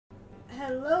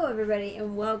Hello everybody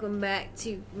and welcome back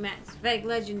to Mass Effect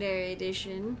Legendary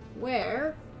Edition,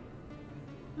 where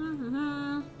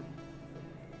I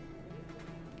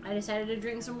decided to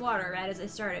drink some water right as I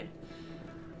started.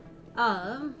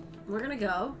 We're gonna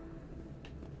go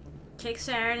kick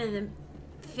Saren in the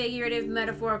figurative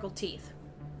metaphorical teeth.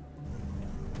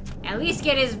 At least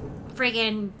get his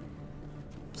freaking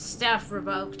stuff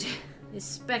revoked. His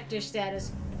SPECTRE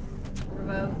status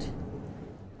revoked.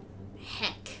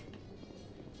 Heck.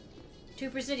 To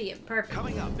Presidium, perfect.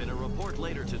 Coming up in a report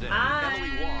later today,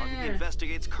 Emily Wong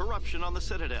investigates corruption on the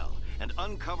Citadel and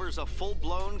uncovers a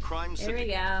full-blown crime Here we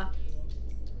syndicate.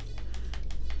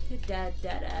 go.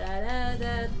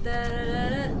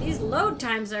 These load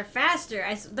times are faster.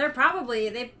 They're probably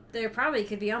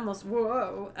could be almost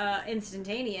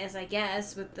instantaneous, I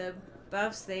guess, with the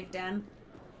buffs they've done.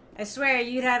 I swear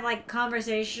you'd have like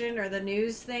conversation or the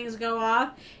news things go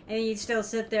off, and you'd still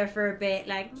sit there for a bit,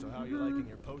 like. So how are you liking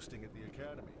your posting at the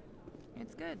academy?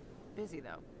 It's good. Busy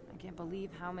though. I can't believe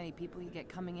how many people you get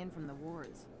coming in from the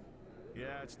wards.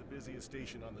 Yeah, it's the busiest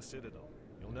station on the Citadel.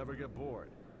 You'll never get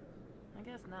bored. I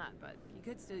guess not, but you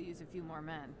could still use a few more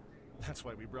men. That's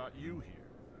why we brought you here.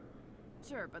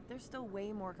 Sure, but there's still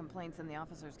way more complaints than the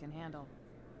officers can handle.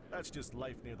 That's just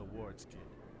life near the wards, kid.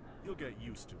 You'll get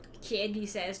used to it. Kid, he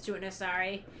says to an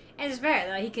Asari. And it's fair,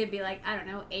 though. He could be like, I don't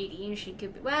know, 80, and she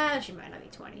could be, well, she might not be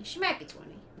 20. She might be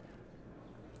 20.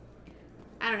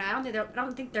 I don't know. I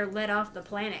don't think they're let off the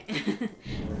planet. You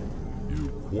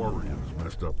Quarians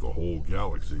messed up the whole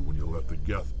galaxy when you let the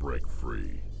Geth break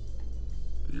free.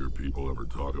 Do your people ever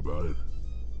talk about it?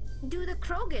 Do the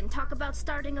Krogan talk about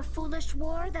starting a foolish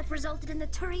war that resulted in the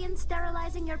Turians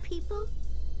sterilizing your people?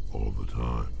 All the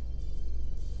time.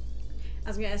 I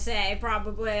was gonna say,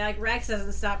 probably, like, Rex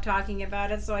doesn't stop talking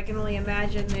about it, so I can only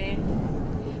imagine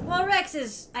well, Rex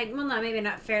is, well, not, maybe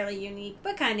not fairly unique,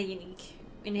 but kind of unique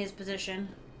in his position.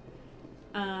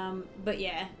 But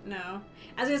yeah, no.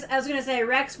 I was gonna say,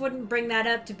 Rex wouldn't bring that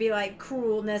up to be, like,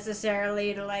 cruel,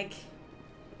 necessarily, to, like,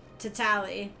 to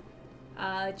Tali.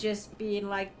 Just being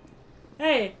like,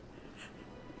 hey,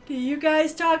 do you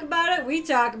guys talk about it? We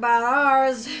talk about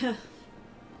ours.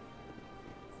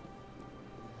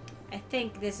 I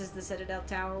think this is the Citadel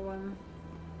Tower one.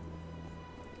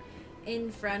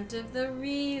 In front of the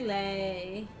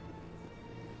relay.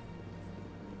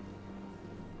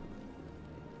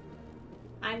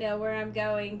 I know where I'm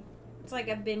going. It's like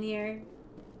I've been here.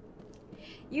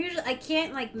 Usually, I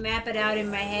can't like map it out in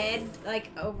my head, like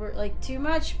over, like too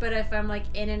much, but if I'm like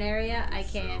in an area, I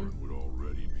can. Saren would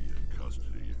already be in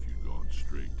custody if you'd gone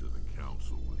straight to the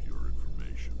council with your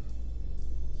information.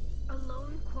 A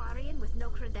lone Quarian with no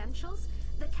credentials?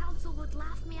 The council would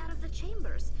laugh me out of the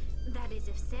chambers. That is,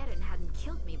 if Saren hadn't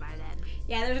killed me by then.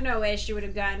 Yeah, there's no way she would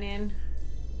have gotten in.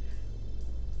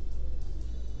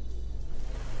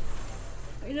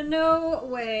 No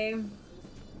way.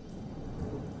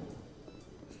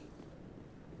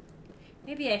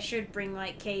 Maybe I should bring,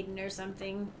 like, Caden or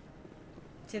something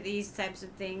to these types of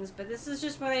things, but this is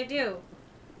just what I do.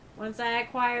 Once I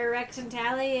acquire Rex and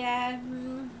Tali,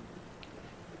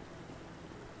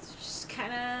 it's just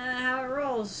kind of how it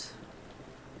rolls.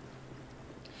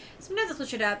 Sometimes I'll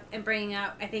switch it up and bring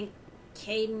out, I think,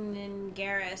 Caden and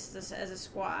Garrus as a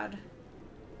squad.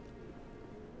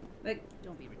 Like,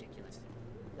 don't be ridiculous.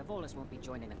 The Volus won't be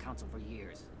joining the council for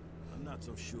years. I'm not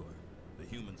so sure. The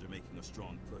humans are making a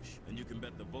strong push, and you can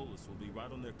bet the Volus will be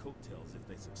right on their coattails if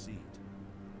they succeed.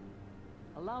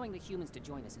 Allowing the humans to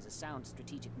join us is a sound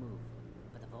strategic move.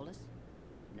 But the Volus?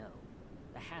 No.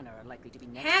 The Hanna are likely to be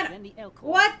next, Hanna? then the Elcor.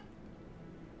 What?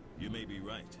 You may be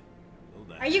right.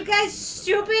 Are you guys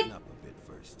stupid? Up a bit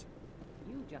first.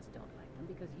 You just don't like them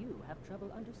because you have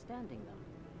trouble understanding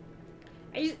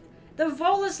them. The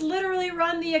Volus literally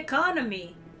run the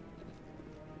economy.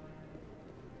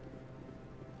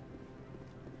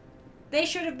 They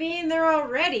should have been there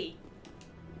already.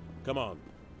 Come on.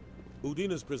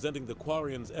 Udina's presenting the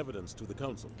Quarians' evidence to the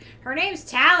council. Her name's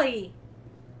Tali.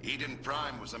 Eden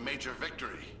Prime was a major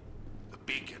victory. The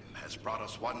beacon has brought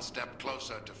us one step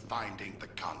closer to finding the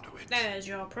conduit. There's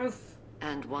your proof.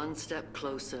 And one step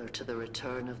closer to the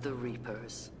return of the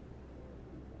Reapers.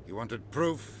 You wanted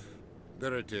proof?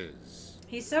 There it is.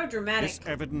 He's so dramatic. This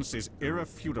evidence is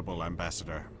irrefutable,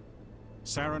 Ambassador.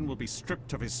 Saren will be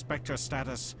stripped of his SPECTRE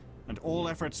status, and all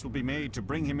efforts will be made to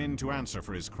bring him in to answer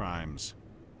for his crimes.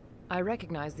 I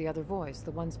recognize the other voice,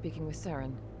 the one speaking with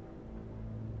Saren.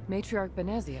 Matriarch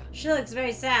Benezia. She looks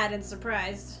very sad and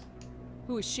surprised.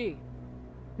 Who is she?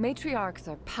 Matriarchs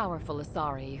are powerful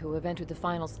Asari who have entered the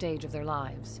final stage of their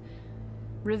lives.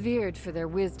 Revered for their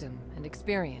wisdom and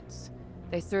experience,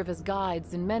 they serve as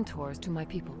guides and mentors to my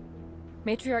people.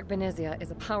 Matriarch Benezia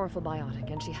is a powerful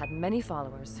biotic, and she had many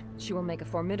followers. She will make a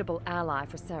formidable ally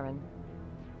for Saren.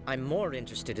 I'm more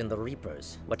interested in the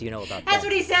Reapers. What do you know about That's them?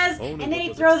 what he says, Only and then what he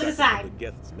was throws it extracted aside. from the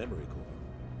Geth's memory core.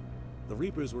 The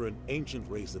Reapers were an ancient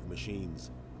race of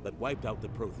machines that wiped out the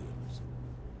Protheans.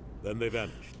 Then they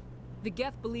vanished. The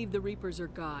Geth believe the Reapers are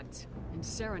gods, and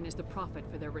Saren is the prophet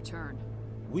for their return.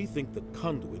 We think the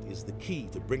conduit is the key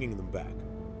to bringing them back.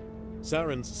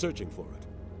 Saren's searching for it.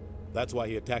 That's why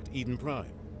he attacked Eden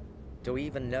Prime. Do we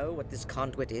even know what this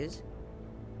conduit is?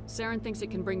 Saren thinks it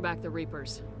can bring back the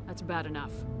Reapers. That's bad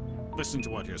enough. Listen to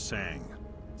what you're saying.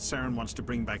 Saren wants to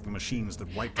bring back the machines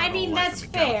that wiped out I mean, all life that's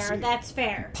in the fair. galaxy. That's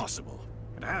fair. Impossible.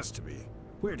 It has to be.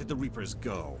 Where did the Reapers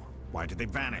go? Why did they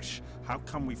vanish? How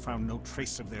come we found no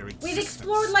trace of their existence? We've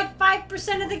explored like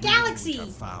 5% of the galaxy. We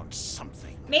have found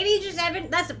something. Maybe you just haven't.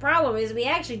 That's the problem. Is we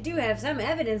actually do have some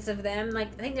evidence of them. Like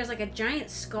I think there's like a giant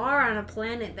scar on a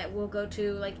planet that we'll go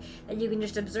to, like that you can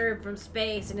just observe from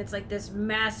space, and it's like this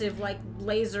massive like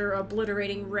laser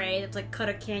obliterating ray that's like cut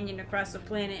a canyon across the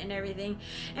planet and everything.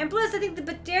 And plus, I think the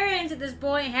Batarians at this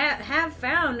point have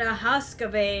found a husk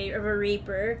of a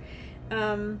Reaper.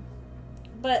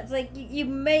 But it's like you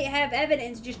may have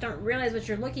evidence, you just don't realize what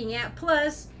you're looking at.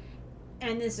 Plus,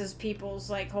 and this is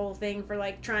people's like whole thing for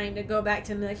like trying to go back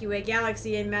to Milky Way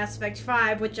Galaxy in Mass Effect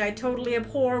 5, which I totally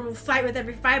abhor and will fight with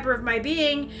every fiber of my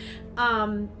being.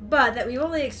 But that we've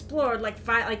only explored like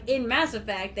in Mass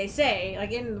Effect, they say,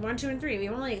 like in 1, 2, and 3,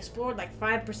 we've only explored like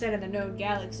 5% of the known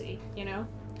galaxy, you know?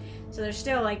 So there's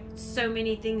still like so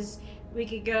many things we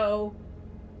could go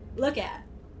look at.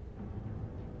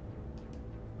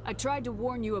 I tried to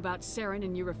warn you about Saren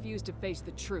and you refused to face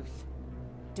the truth.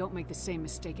 Don't make the same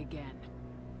mistake again.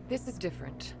 This is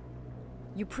different.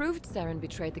 You proved Saren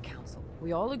betrayed the Council.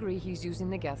 We all agree he's using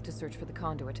the Geth to search for the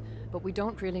conduit, but we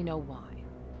don't really know why.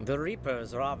 The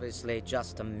Reapers are obviously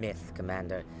just a myth,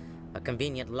 Commander. A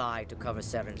convenient lie to cover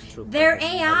Saren's true They're purpose.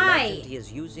 AI. A legend he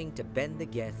is using to bend the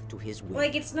Geth to his will.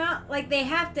 Like, it's not like they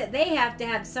have to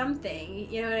have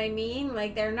something, you know what I mean?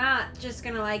 Like, they're not just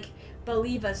gonna like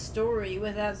believe a story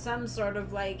without some sort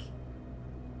of like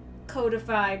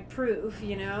codified proof,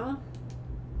 you know?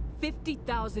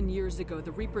 50,000 years ago,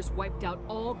 the Reapers wiped out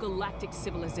all galactic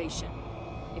civilization.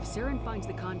 If Saren finds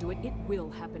the conduit, it will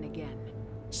happen again.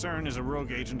 Saren is a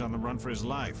rogue agent on the run for his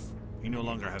life. He no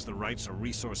longer has the rights or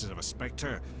resources of a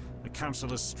Spectre. The Council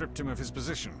has stripped him of his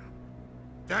position.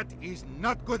 That is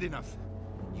not good enough.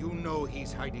 You know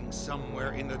he's hiding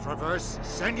somewhere in the Traverse.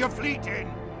 Send your fleet in!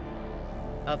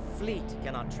 A fleet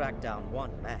cannot track down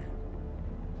one man.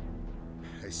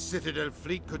 A Citadel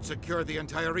fleet could secure the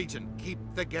entire region, keep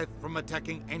the Geth from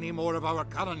attacking any more of our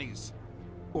colonies.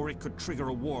 Or it could trigger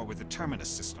a war with the Terminus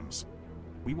systems.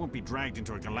 We won't be dragged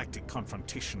into a galactic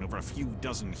confrontation over a few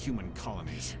dozen human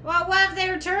colonies. Well, what if they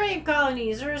were Turian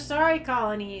colonies or Asari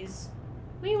colonies?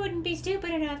 We wouldn't be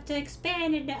stupid enough to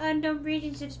expand into unknown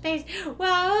regions of space.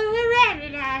 Well,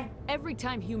 every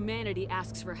time humanity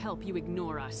asks for help, you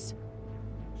ignore us.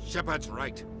 Shepard's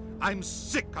right. I'm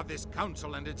sick of this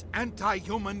council and its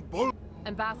anti-human bull.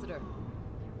 Ambassador,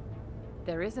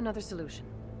 there is another solution.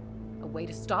 A way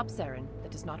to stop Saren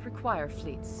that does not require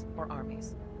fleets or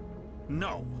armies.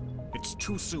 No, it's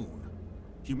too soon.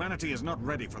 Humanity is not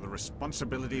ready for the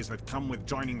responsibilities that come with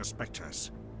joining the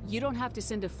Spectres. You don't have to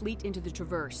send a fleet into the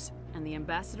Traverse, and the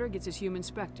Ambassador gets his human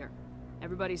Spectre.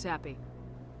 Everybody's happy.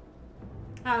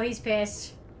 oh, he's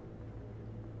pissed.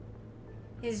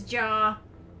 His jaw.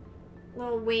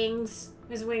 Little wings.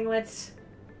 His winglets.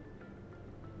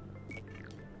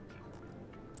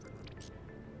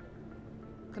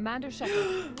 Commander Shepard,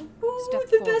 Ooh, step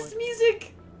the forward. best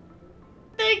music!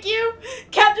 Thank you!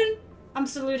 Captain! I'm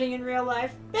saluting in real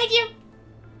life. Thank you!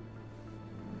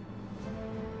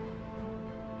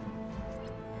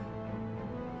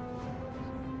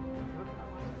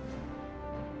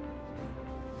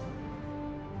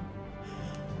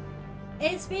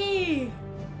 It's me!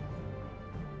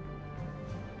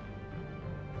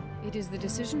 It is the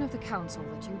decision of the Council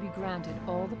that you be granted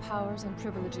all the powers and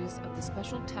privileges of the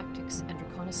Special Tactics and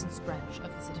Reconnaissance Branch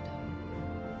of the Citadel.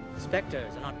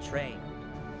 Spectres are not trained,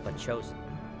 but chosen.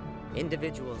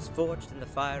 Individuals forged in the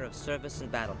fire of service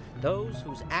and battle. Those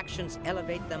whose actions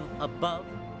elevate them above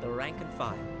the rank and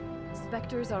file.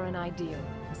 Spectres are an ideal,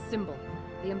 a symbol,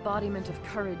 the embodiment of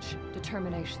courage,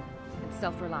 determination, and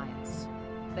self-reliance.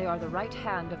 They are the right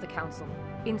hand of the Council,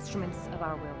 instruments of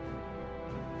our will.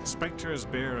 Spectres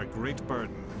bear a great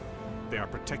burden. They are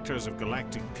protectors of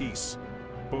galactic peace,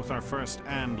 both our first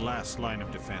and last line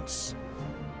of defense.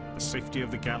 The safety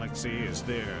of the galaxy is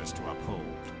theirs to uphold.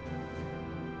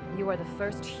 You are the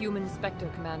first human Spectre,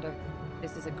 Commander.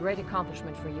 This is a great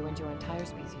accomplishment for you and your entire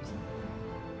species.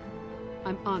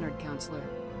 I'm honored, Counselor.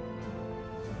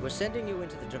 We're sending you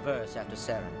into the Traverse after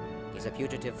Saren. He's a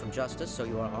fugitive from justice, so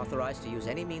you are authorized to use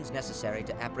any means necessary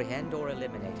to apprehend or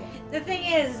eliminate him. The thing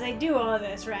is, they do all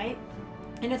this, right?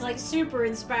 And it's like super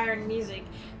inspiring music,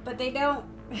 but they don't,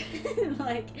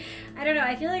 like, I don't know,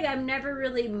 I feel like I'm never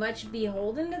really much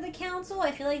beholden to the Council.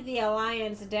 I feel like the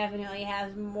Alliance definitely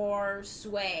has more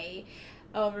sway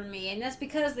over me, and that's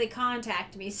because they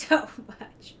contact me so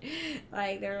much.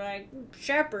 Like, they're like,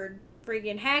 Shepard,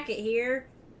 freaking Hackett here,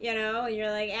 you know, and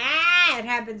you're like, ah, it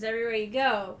happens everywhere you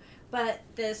go. But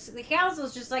the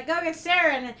Council's just like, go get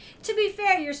Sarah. And to be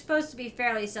fair, you're supposed to be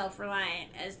fairly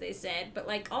self-reliant, as they said. But,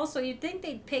 like, also, you'd think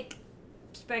they'd pick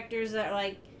Spectres that are,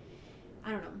 like,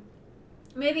 I don't know.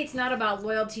 Maybe it's not about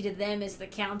loyalty to them as the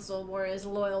Council, more as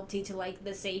loyalty to, like,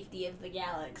 the safety of the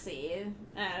galaxy.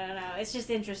 I don't know. It's just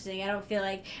interesting. I don't feel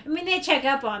like... I mean, they check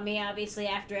up on me, obviously,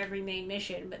 after every main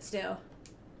mission, but still.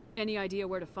 Any idea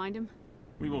where to find him?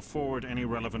 We will forward any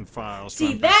relevant files.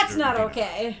 See, that's not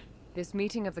okay. This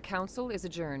meeting of the Council is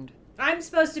adjourned. I'm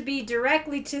supposed to be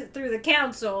directly through the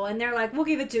Council, and they're like, we'll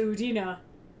give it to Udina.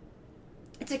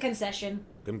 It's a concession.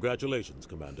 Congratulations,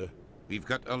 Commander. We've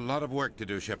got a lot of work to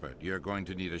do, Shepard. You're going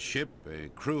to need a ship, a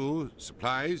crew,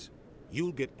 supplies.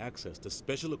 You'll get access to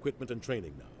special equipment and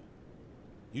training now.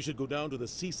 You should go down to the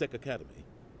CSEC Academy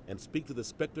and speak to the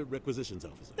Spectre Requisitions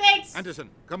Officer. Thanks! Anderson,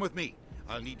 come with me.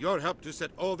 I'll need your help to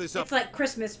set all this up. It's like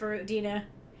Christmas for Udina.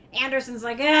 Anderson's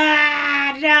like,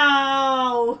 ah,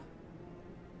 no!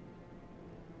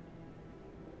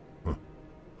 Huh.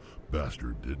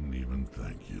 Bastard didn't even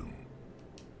thank you.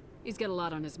 He's got a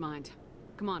lot on his mind.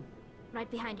 Come on. Right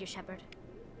behind you, Shepard.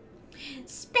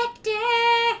 Spectre!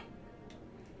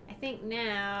 I think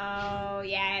now,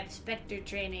 yeah, I have Spectre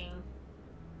training.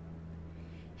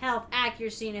 Health,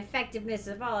 accuracy, and effectiveness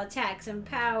of all attacks and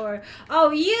power. Oh,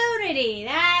 Unity!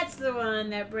 That's the one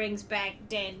that brings back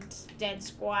dead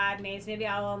squad mates. Maybe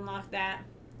I'll unlock that.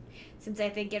 Since I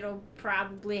think it'll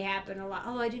probably happen a lot.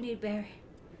 Oh, I do need barrier.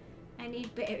 I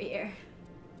need barrier.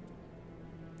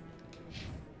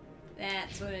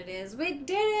 That's what it is. We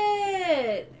did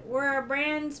it! We're a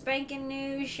brand spanking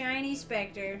new shiny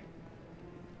Spectre.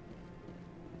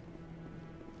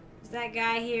 Is that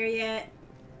guy here yet?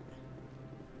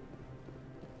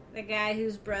 The guy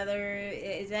whose brother...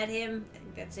 Is that him? I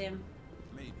think that's him.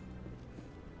 Maybe.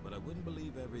 But I wouldn't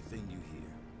believe everything you hear.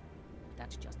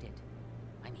 That's just it.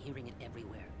 I'm hearing it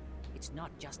everywhere. It's not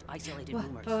just isolated What?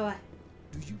 rumors.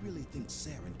 Do you really think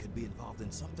Saren could be involved in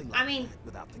something like I mean, that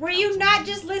without the were you Council not knowing?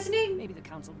 just listening? Maybe the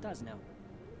Council does know.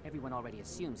 Everyone already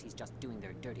assumes he's just doing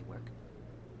their dirty work.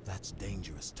 That's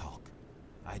dangerous talk.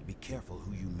 I'd be careful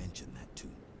who you mention that to.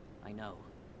 I know.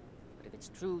 But if it's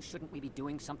true, shouldn't we be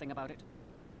doing something about it?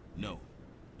 No.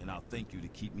 And I'll thank you to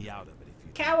keep me out of it if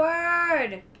you...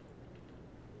 Coward!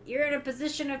 You're in a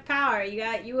position of power.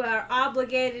 You are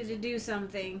obligated to do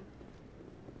something.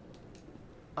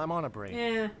 I'm on a break.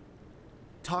 Yeah.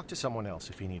 Talk to someone else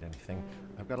if you need anything.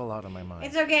 I've got a lot on my mind.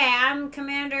 It's okay. I'm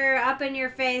Commander up in your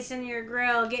face and your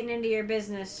grill getting into your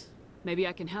business. Maybe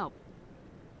I can help.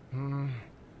 Well,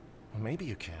 maybe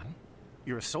you can.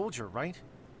 You're a soldier, right?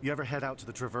 You ever head out to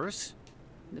the Traverse?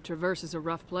 The Traverse is a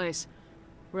rough place.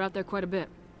 We're out there quite a bit.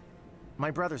 My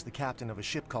brother's the captain of a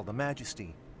ship called the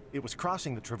Majesty. It was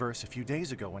crossing the Traverse a few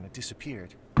days ago when it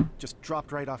disappeared. Just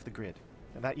dropped right off the grid.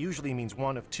 And that usually means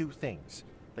one of two things.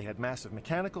 They had massive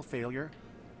mechanical failure,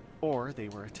 or they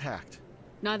were attacked.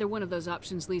 Neither one of those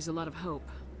options leaves a lot of hope.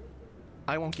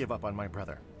 I won't give up on my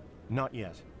brother. Not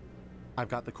yet. I've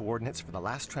got the coordinates for the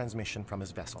last transmission from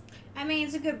his vessel. I mean,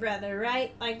 it's a good brother,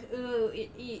 right? Like, ooh,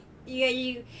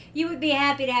 you would be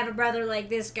happy to have a brother like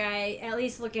this guy, at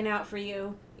least looking out for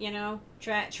you, you know?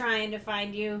 Trying to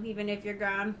find you, even if you're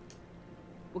gone.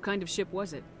 What kind of ship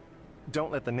was it?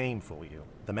 Don't let the name fool you.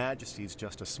 The Majesty's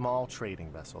just a small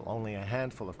trading vessel, only a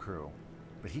handful of crew.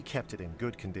 But he kept it in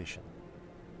good condition.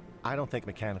 I don't think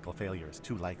mechanical failure is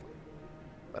too likely.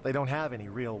 But they don't have any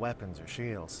real weapons or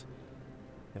shields.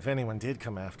 If anyone did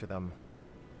come after them,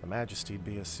 the Majesty'd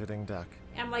be a sitting duck.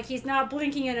 I'm like, he's not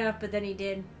blinking enough, but then he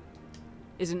did.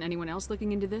 Isn't anyone else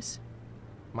looking into this?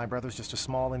 My brother's just a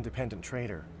small independent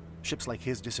trader. Ships like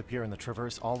his disappear in the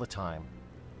Traverse all the time.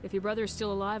 If your brother is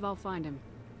still alive, I'll find him.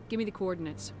 Give me the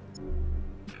coordinates.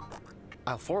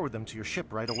 I'll forward them to your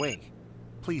ship right away.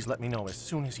 Please let me know as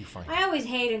soon as you find it. I always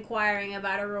hate inquiring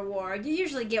about a reward. You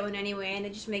usually get one anyway, and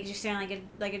it just makes you sound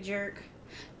like a jerk.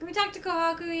 Can we talk to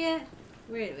Kohaku yet?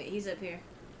 Wait, he's up here.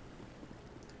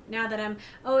 Now that I'm...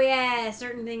 Oh yeah,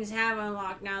 certain things have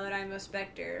unlocked now that I'm a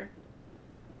Spectre.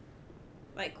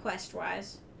 Like,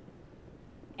 quest-wise.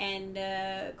 And,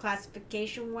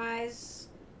 classification-wise,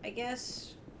 I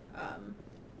guess.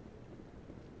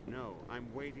 No, I'm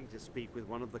waiting to speak with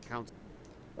one of the council.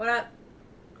 What up?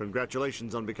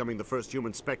 Congratulations on becoming the first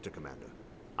human Spectre commander.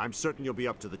 I'm certain you'll be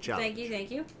up to the challenge. Thank you,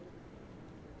 thank you.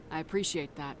 I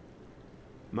appreciate that.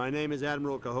 My name is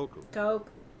Admiral Kahoku.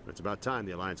 Coke. It's about time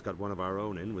the Alliance got one of our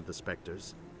own in with the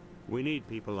Spectres. We need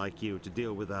people like you to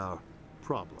deal with our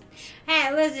problems.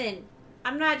 Hey, listen.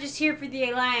 I'm not just here for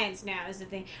the Alliance now, is the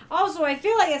thing. Also, I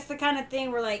feel like it's the kind of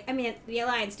thing where, like, I mean, the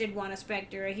Alliance did want a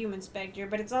Spectre, a human Spectre,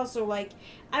 but it's also, like,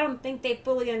 I don't think they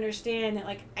fully understand that,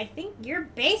 like, I think you're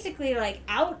basically, like,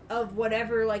 out of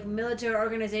whatever, like, military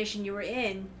organization you were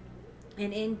in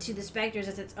and into the Spectres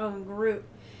as its own group.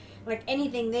 Like,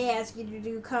 anything they ask you to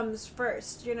do comes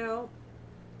first, you know?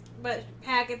 But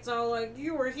Hackett's all like,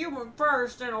 you were human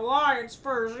first and Alliance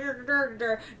first.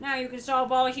 Now you can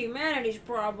solve all humanity's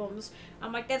problems.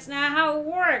 I'm like, that's not how it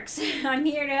works. I'm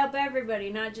here to help everybody,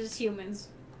 not just humans.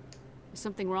 Is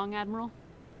something wrong, Admiral?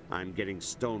 I'm getting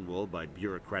stonewalled by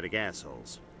bureaucratic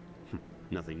assholes.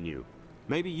 Nothing new.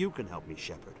 Maybe you can help me,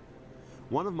 Shepard.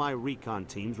 One of my recon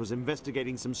teams was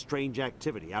investigating some strange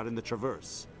activity out in the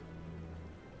Traverse.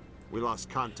 We lost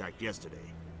contact yesterday.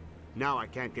 Now I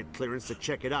can't get clearance to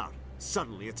check it out.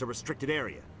 Suddenly it's a restricted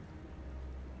area.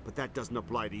 But that doesn't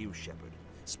apply to you, Shepard.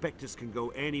 Spectres can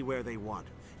go anywhere they want.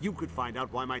 You could find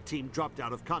out why my team dropped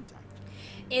out of contact.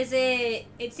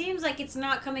 It seems like it's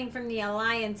not coming from the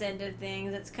Alliance end of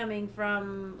things. It's coming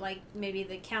from, like, maybe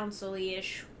the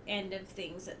Council-ish end of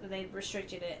things that they've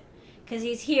restricted it. Because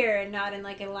he's here and not in,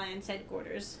 like, Alliance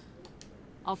headquarters.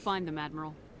 I'll find them,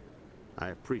 Admiral. I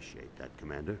appreciate that,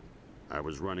 Commander. I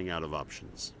was running out of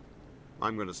options.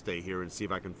 I'm gonna stay here and see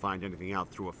if I can find anything out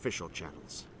through official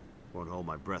channels. Won't hold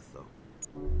my breath, though.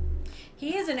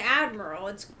 He is an admiral.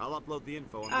 It's. I'll upload the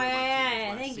info on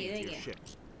thank you.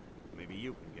 ships. Maybe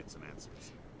you can get some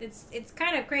answers. It's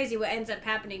kind of crazy what ends up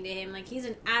happening to him. Like, he's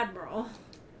an admiral.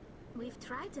 We've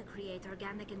tried to create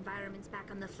organic environments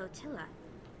back on the flotilla,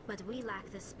 but we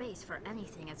lack the space for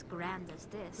anything as grand as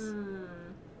this.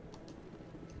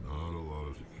 Not a lot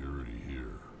of security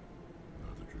here.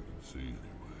 Not that you can see anyway.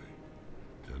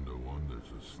 10 to 1, there's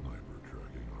a sniper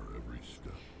tracking our every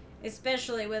step.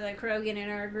 Especially with a Krogan in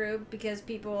our group, because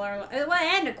people are, well,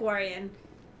 and a Quarian,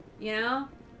 you know?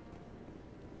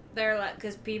 They're like,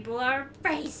 because people are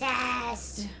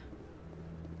racist.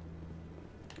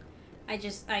 I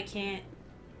can't.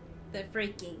 The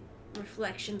freaking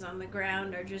reflections on the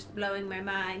ground are just blowing my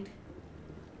mind.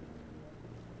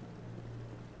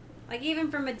 Like,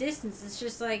 even from a distance, it's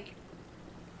just like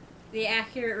the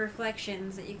accurate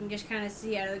reflections that you can just kind of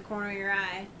see out of the corner of your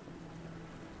eye.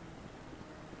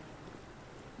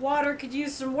 Water could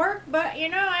use some work, but, you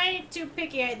know, I ain't too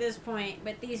picky at this point.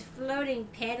 But these floating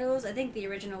petals, I think the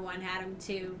original one had them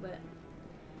too, but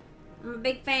I'm a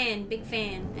big fan,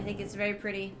 I think it's very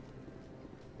pretty.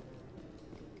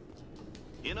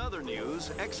 In other news,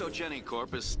 Exogeny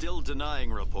Corp is still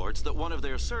denying reports that one of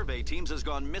their survey teams has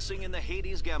gone missing in the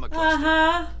Hades Gamma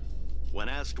Cluster. When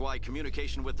asked why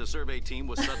communication with the survey team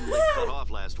was suddenly cut off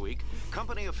last week,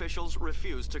 company officials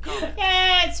refused to comment.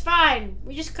 Yeah, it's fine.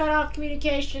 We just cut off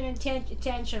communication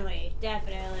intentionally,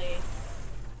 definitely.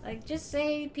 Like, just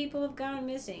say people have gone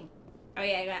missing. Oh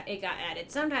yeah, it got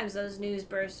added. Sometimes those news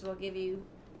bursts will give you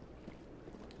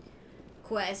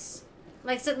quests.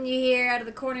 Like something you hear out of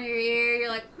the corner of your ear, you're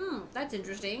like, that's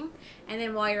interesting. And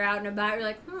then while you're out and about, you're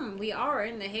like, we are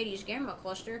in the Hades Gamma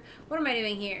Cluster. What am I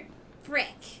doing here?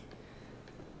 Frick.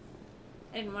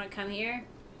 I didn't want to come here.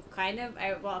 Kind of. I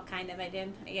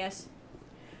did, I guess.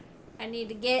 I need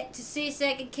to get to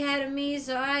CSEC Academy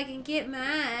so I can get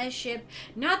my ship.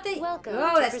 Not that... Welcome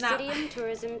oh, to that's Presidium not...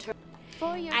 Tourism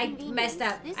For your I convenience, messed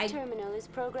up. This terminal is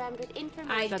programmed with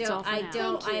information.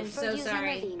 I'm so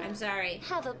sorry. I'm sorry.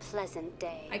 Have a pleasant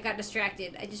day. I got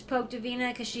distracted. I just poked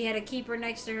Avina because she had a keeper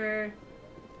next to her.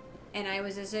 And I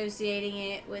was associating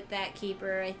it with that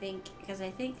keeper, I think. Because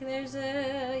I think there's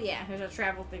a... yeah, there's a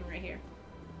travel thing right here.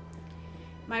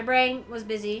 My brain was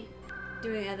busy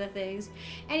doing other things.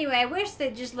 Anyway, I wish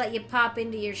they'd just let you pop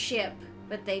into your ship.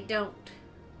 But they don't.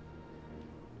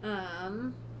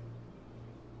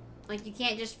 Like, you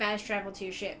can't just fast travel to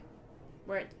your ship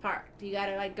where it's parked. You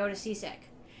gotta, like, go to CSEC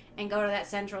and go to that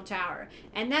central tower.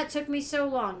 And that took me so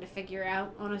long to figure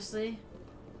out, honestly.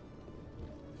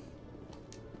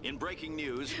 In breaking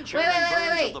news, Chairman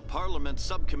Burns of the Parliament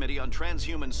Subcommittee on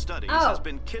Transhuman Studies has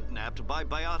been kidnapped by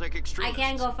biotic extremists. I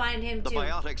can go find him, too. The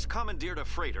biotics commandeered a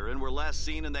freighter and were last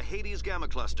seen in the Hades Gamma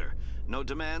Cluster. No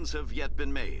demands have yet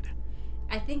been made.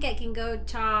 I think I can go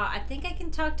talk... I think I can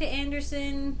talk to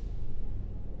Anderson...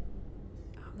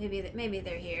 Maybe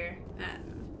they're here.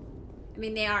 I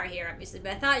mean, they are here, obviously.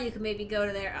 But I thought you could maybe go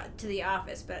to the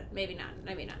office, but maybe not.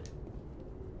 Maybe not.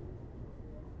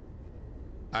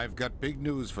 I've got big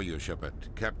news for you, Shepard.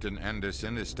 Captain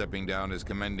Anderson is stepping down as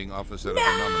commanding officer of the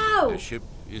Normandy. The ship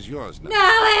is yours now.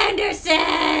 No,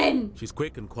 Anderson! She's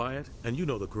quick and quiet, and you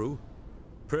know the crew.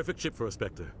 Perfect ship for a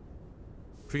Spectre.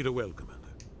 Treat her well, Commander.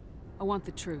 I want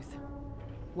the truth.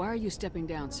 Why are you stepping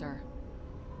down, sir?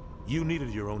 You needed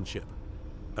your own ship.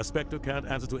 A Spectre can't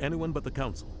answer to anyone but the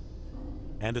Council.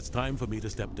 And it's time for me to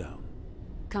step down.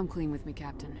 Come clean with me,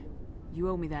 Captain. You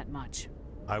owe me that much.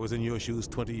 I was in your shoes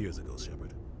 20 years ago,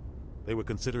 Shepard. They were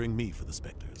considering me for the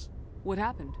Spectres. What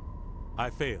happened? I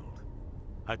failed.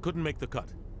 I couldn't make the cut.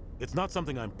 It's not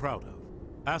something I'm proud of.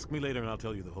 Ask me later and I'll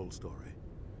tell you the whole story.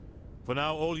 For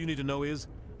now, all you need to know is,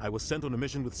 I was sent on a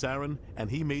mission with Saren, and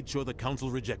he made sure the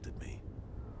Council rejected me.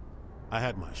 I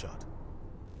had my shot.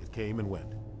 It came and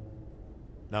went.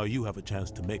 Now you have a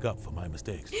chance to make up for my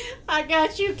mistakes. I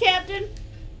got you, Captain.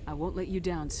 I won't let you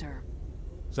down, sir.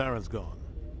 Saren's gone.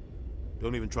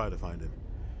 Don't even try to find him.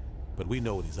 But we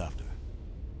know what he's after.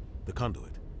 The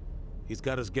conduit. He's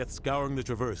got his Geth scouring the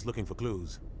Traverse looking for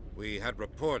clues. We had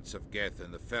reports of Geth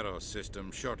in the Pharos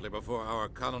system shortly before our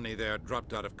colony there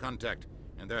dropped out of contact,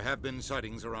 and there have been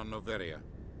sightings around Noveria.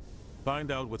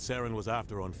 Find out what Saren was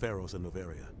after on Pharos and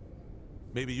Noveria.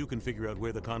 Maybe you can figure out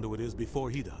where the conduit is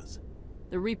before he does.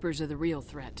 The Reapers are the real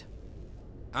threat.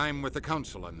 I'm with the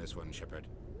Council on this one, Shepard.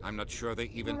 I'm not sure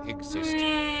they even exist.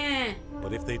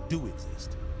 But if they do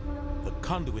exist, the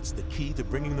conduit's the key to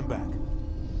bringing them back.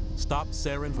 Stop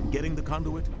Saren from getting the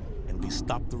conduit, and we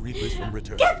stop the Reapers from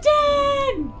returning.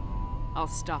 Captain! I'll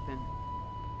stop him.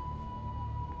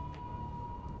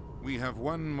 We have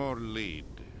one more lead.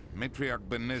 Matriarch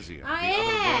Benezia, I the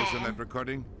other am. voice in that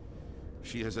recording.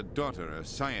 She has a daughter, a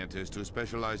scientist who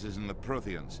specializes in the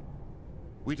Protheans.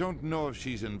 We don't know if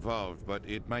she's involved, but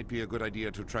it might be a good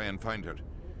idea to try and find her.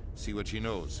 See what she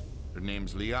knows. Her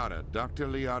name's Liara, Dr.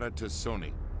 Liara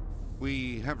Tassoni.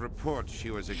 We have reports she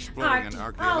was exploring an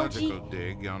archaeological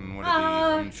dig on one of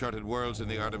the uncharted worlds in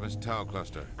the Artemis Tau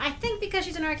cluster. I think because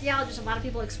she's an archaeologist, a lot of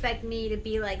people expect me to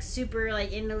be like super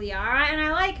like into Liara, and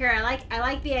I like her. I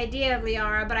like the idea of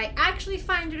Liara, but I actually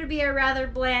find her to be a rather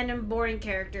bland and boring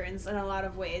character in a lot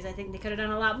of ways. I think they could have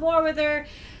done a lot more with her,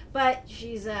 but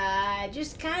she's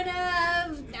just kind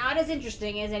of not as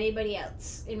interesting as anybody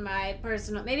else in my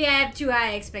personal. Maybe I have too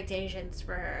high expectations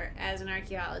for her as an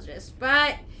archaeologist,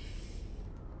 but.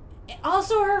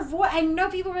 Also, her voice. I know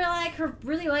people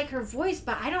really like her voice,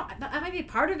 but I don't. That might be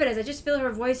part of it. Is I just feel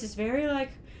her voice is very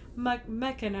like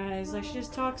mechanized. Like she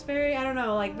just talks very. I don't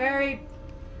know. Like very.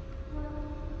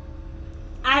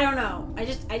 I don't know. I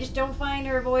just don't find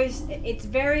her voice. It's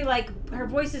very like her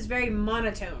voice is very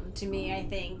monotone to me. I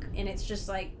think, and it's just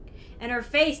like, and her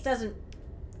face doesn't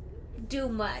do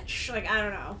much. Like I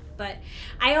don't know, but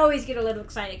I always get a little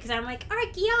excited because I'm like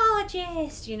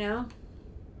archaeologist, you know.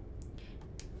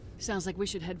 Sounds like we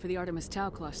should head for the Artemis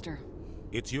Tau cluster.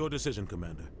 It's your decision,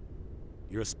 Commander.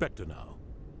 You're a Spectre now.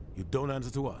 You don't answer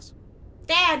to us.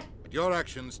 Dad! But your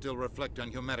actions still reflect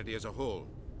on humanity as a whole.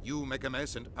 You make a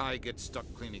mess and I get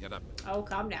stuck cleaning it up. Oh,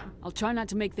 calm down. I'll try not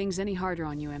to make things any harder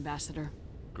on you, Ambassador.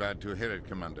 Glad to hear it,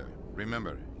 Commander.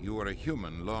 Remember, you were a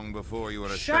human long before you were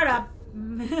a Shut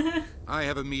Spectre. up! I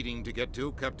have a meeting to get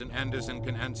to. Captain Anderson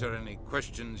can answer any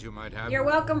questions you might have. You're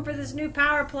welcome for this new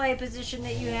power play position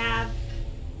that you have.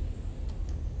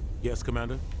 Yes,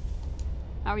 Commander?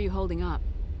 How are you holding up?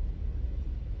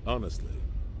 Honestly,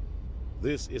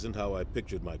 this isn't how I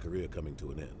pictured my career coming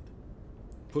to an end.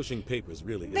 Pushing papers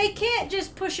really isn't. They can't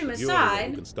just push him You're the one aside.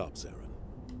 who can stop Saren.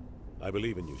 I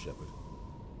believe in you, Shepard.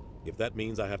 If that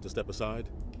means I have to step aside,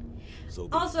 so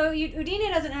be it. Also,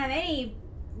 Udina doesn't have any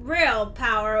real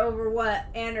power over what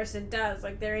Anderson does.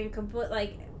 Like, they're in complete,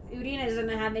 like, Udina doesn't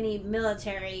have any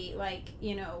military, like,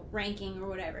 you know, ranking or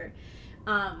whatever.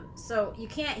 So he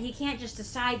can't just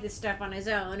decide this stuff on his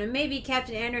own. And maybe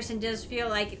Captain Anderson does feel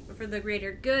like for the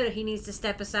greater good, he needs to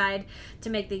step aside to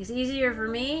make things easier for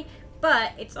me.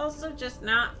 But it's also just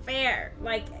not fair.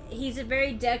 Like, he's a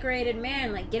very decorated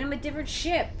man. Like, get him a different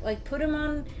ship. Like, put him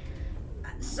on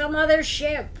some other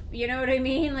ship. You know what I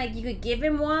mean? Like, you could give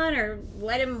him one or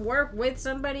let him work with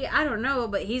somebody. I don't know,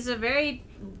 but he's a very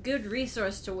good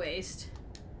resource to waste.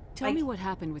 Tell me what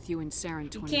happened with you and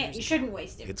Saren 20 years ago. You shouldn't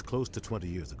waste him. It's close to 20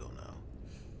 years ago now.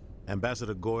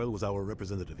 Ambassador Goyle was our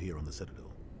representative here on the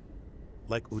Citadel.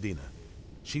 Like Udina,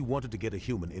 she wanted to get a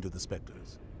human into the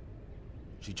Spectres.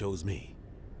 She chose me.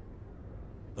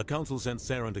 The Council sent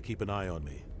Saren to keep an eye on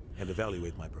me and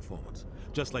evaluate my performance,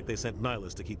 just like they sent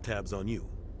Nihilus to keep tabs on you.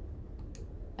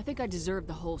 I think I deserve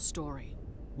the whole story.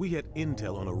 We had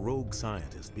intel on a rogue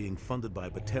scientist being funded by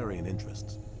Batarian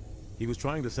interests. He was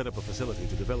trying to set up a facility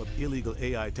to develop illegal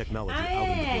AI technology out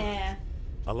in the world.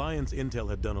 Alliance intel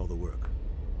had done all the work.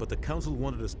 But the Council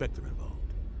wanted a Spectre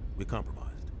involved. We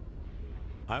compromised.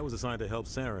 I was assigned to help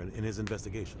Saren in his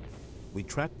investigation. We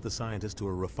tracked the scientist to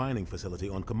a refining facility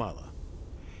on Kamala.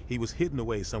 He was hidden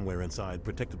away somewhere inside,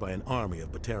 protected by an army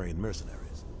of Batarian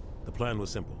mercenaries. The plan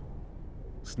was simple.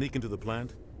 Sneak into the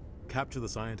plant, capture the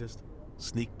scientist,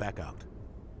 sneak back out.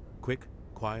 Quick,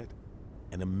 quiet,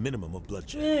 and a minimum of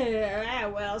bloodshed. Yeah,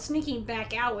 well, sneaking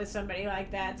back out with somebody like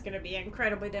that's gonna be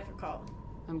incredibly difficult.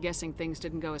 I'm guessing things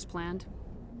didn't go as planned?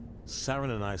 Saren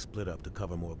and I split up to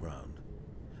cover more ground.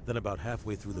 Then about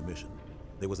halfway through the mission,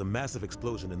 there was a massive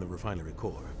explosion in the refinery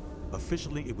core.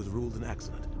 Officially, it was ruled an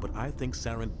accident, but I think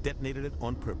Saren detonated it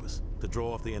on purpose to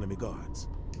draw off the enemy guards.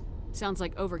 Sounds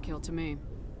like overkill to me.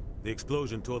 The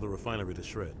explosion tore the refinery to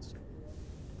shreds.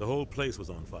 The whole place was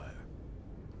on fire.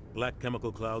 Black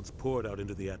chemical clouds poured out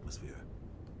into the atmosphere.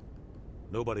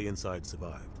 Nobody inside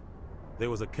survived.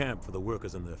 There was a camp for the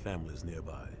workers and their families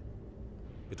nearby.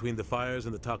 Between the fires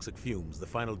and the toxic fumes, the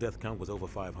final death count was over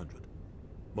 500.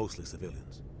 Mostly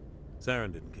civilians.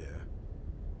 Saren didn't care.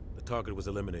 The target was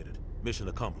eliminated, mission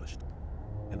accomplished,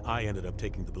 and I ended up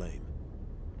taking the blame.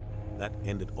 That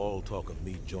ended all talk of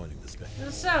me joining the Spectre.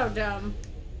 That's so dumb.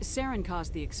 Saren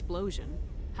caused the explosion.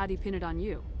 How'd he pin it on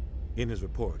you? In his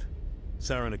report,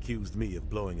 Saren accused me of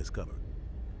blowing his cover.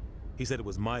 He said it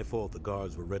was my fault the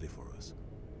guards were ready for us.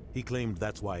 He claimed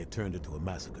that's why it turned into a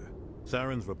massacre.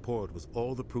 Saren's report was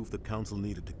all the proof the Council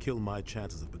needed to kill my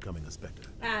chances of becoming a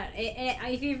Spectre.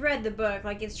 If you've read the book,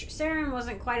 like, Saren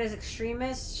wasn't quite as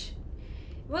extremist.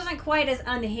 He wasn't quite as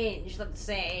unhinged, let's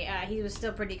say. He was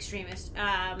still pretty extremist,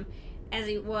 as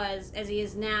he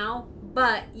is now.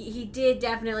 But he did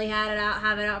definitely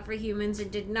have it out for humans and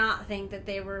did not think that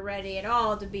they were ready at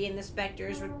all to be in the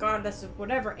Spectres, regardless of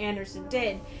whatever Anderson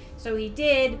did. So he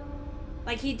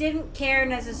didn't care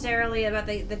necessarily about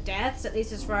the deaths, at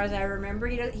least as far as I remember.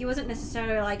 He wasn't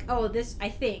necessarily like, oh, this, I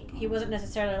think. He wasn't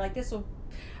necessarily like,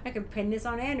 I can pin this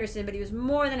on Anderson, but he was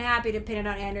more than happy to pin it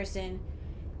on Anderson.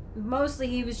 Mostly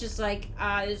he was just like,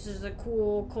 this is a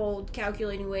cool, cold,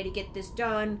 calculating way to get this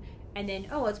done. And then,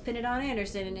 oh, let's pin it on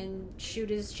Anderson and then shoot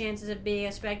his chances of being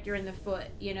a Spectre in the foot,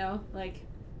 you know? Like,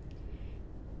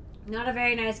 not a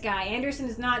very nice guy. Anderson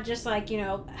is not just like,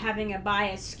 having a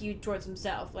bias skewed towards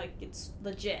himself. Like, it's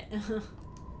legit.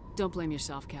 Don't blame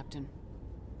yourself, Captain.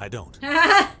 I don't.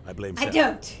 I blame Saren. I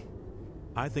don't.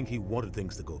 I think he wanted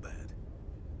things to go bad.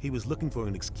 He was looking for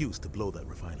an excuse to blow that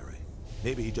refinery.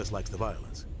 Maybe he just likes the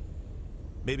violence.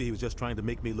 Maybe he was just trying to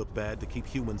make me look bad to keep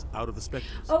humans out of the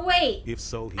Spectres. Oh, wait. If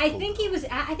so, I think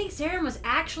Saren was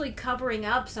actually covering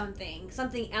up something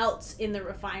else in the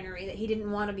refinery that he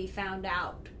didn't want to be found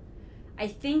out. I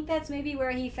think that's maybe where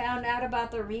he found out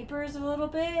about the Reapers a little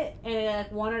bit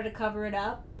and wanted to cover it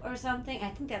up or something. I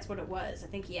think that's what it was. I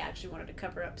think he actually wanted to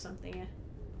cover up something.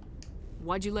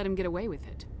 Why'd you let him get away with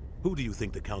it? Who do you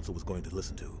think the Council was going to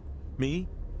listen to? Me?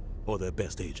 Or their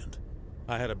best agent?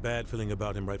 I had a bad feeling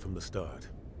about him right from the start.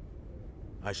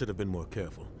 I should have been more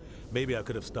careful. Maybe I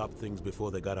could have stopped things before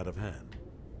they got out of hand.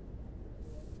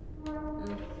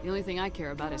 The only thing I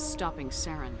care about is stopping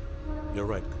Saren. You're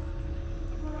right, Commander.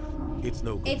 It's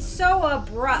no good. It's so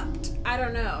abrupt. I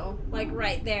don't know. Like,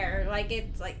 right there. Like,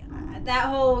 it's like, that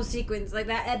whole sequence, like,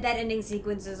 that ending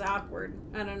sequence is awkward.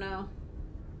 I don't know.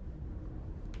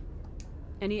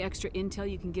 Any extra intel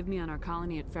you can give me on our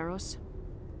colony at Pharos?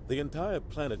 The entire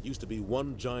planet used to be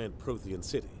one giant Prothean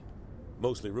city.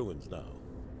 Mostly ruins now.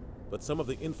 But some of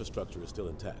the infrastructure is still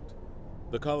intact.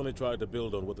 The colony tried to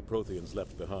build on what the Protheans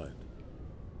left behind.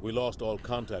 We lost all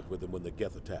contact with them when the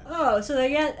Geth attacked. Oh, so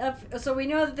so we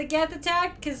know that the Geth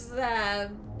attacked? Because, I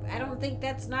don't think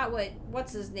that's not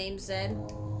what's his name said.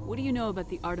 What do you know about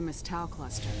the Artemis Tau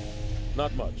cluster?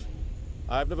 Not much.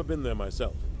 I've never been there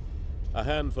myself. A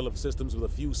handful of systems with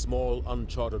a few small,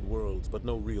 uncharted worlds, but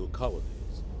no real colonies.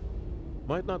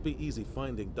 Might not be easy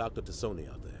finding Dr. Tassoni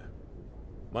out there.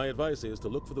 My advice is to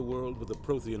look for the world with the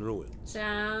Prothean ruins.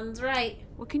 Sounds right.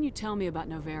 What can you tell me about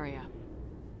Novaria?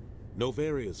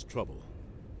 Novaria's trouble.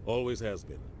 Always has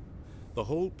been. The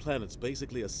whole planet's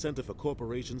basically a center for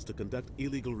corporations to conduct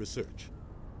illegal research.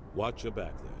 Watch your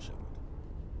back there, Shepard.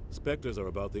 Spectres are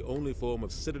about the only form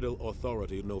of Citadel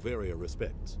authority Novaria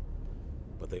respects.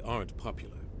 But they aren't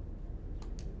popular.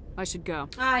 I should go.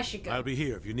 I should go. I'll be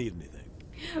here if you need anything.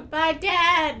 Bye,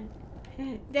 Dad!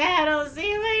 Dad, I'll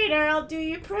see you later. I'll do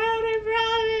you proud,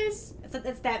 I promise.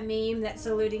 It's that meme, that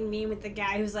saluting meme with the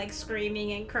guy who's like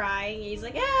screaming and crying. He's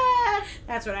like, ah!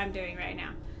 That's what I'm doing right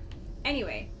now.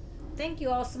 Anyway, thank you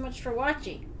all so much for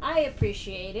watching. I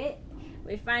appreciate it.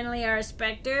 We finally are a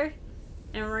Spectre.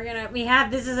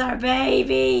 And this is our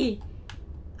baby!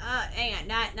 Hang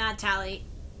on, not Tally.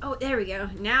 Oh, there we go.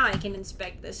 Now I can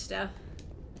inspect this stuff.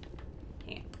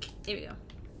 There we go.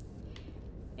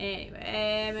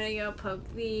 Anyway, I'm gonna go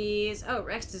poke these. Oh,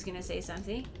 Rex is gonna say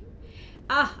something.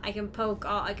 Ah, I can poke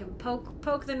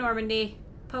the Normandy.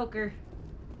 Poker.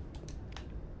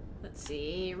 Let's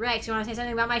see. Rex, you wanna say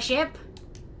something about my ship?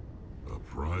 A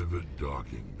private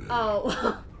docking bay.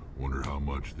 Oh. Wonder how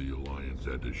much the Alliance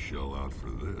had to shell out for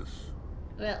this.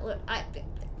 Well, look,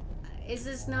 is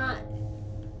this not...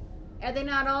 Are they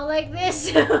not all like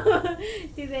this? Do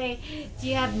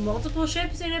you have multiple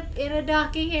ships in a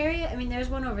docking area? I mean, there's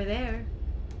one over there.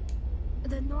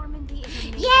 The Normandy is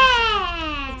amazing.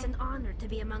 Yeah! It's an honor to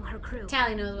be among her crew.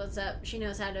 Tally knows what's up. She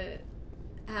knows how to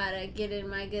get in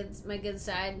my good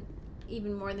side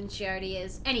even more than she already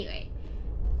is. Anyway,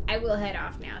 I will head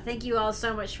off now. Thank you all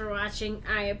so much for watching.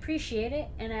 I appreciate it,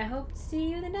 and I hope to see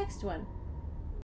you in the next one.